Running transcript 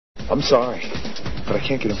I'm sorry, but I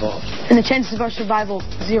can't get involved. And the chances of our survival,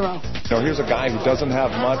 0. You know, here's a guy who doesn't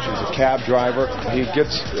have much. He's a cab driver. He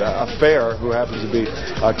gets a fare who happens to be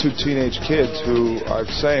 2 teenage kids who are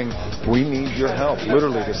saying, we need your help,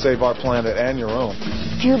 literally, to save our planet and your own.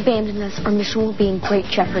 If you abandon us, our mission will be in great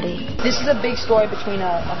jeopardy. This is a big story between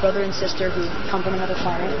a brother and sister who come from another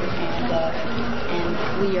planet, and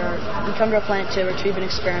we come to our planet to retrieve an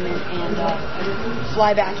experiment and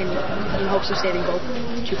fly back in hopes of saving both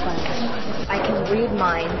 2 planets. I can read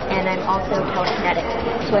minds, and I'm also telekinetic,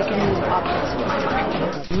 so I can move objects with my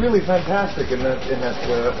mind. Really fantastic in that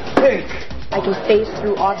pink. I can phase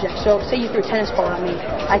through objects. So say you threw a tennis ball at me,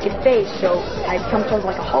 I can phase, so I become sort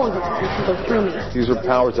of like a hologram and can go through me. These are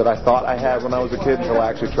powers that I thought I had when I was a kid until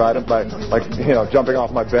I actually tried them by, jumping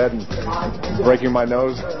off my bed and breaking my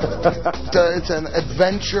nose. It's an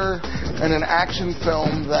adventure and an action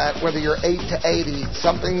film that, whether you're 8 to 80,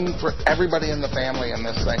 something for everybody in the family in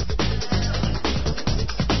this thing.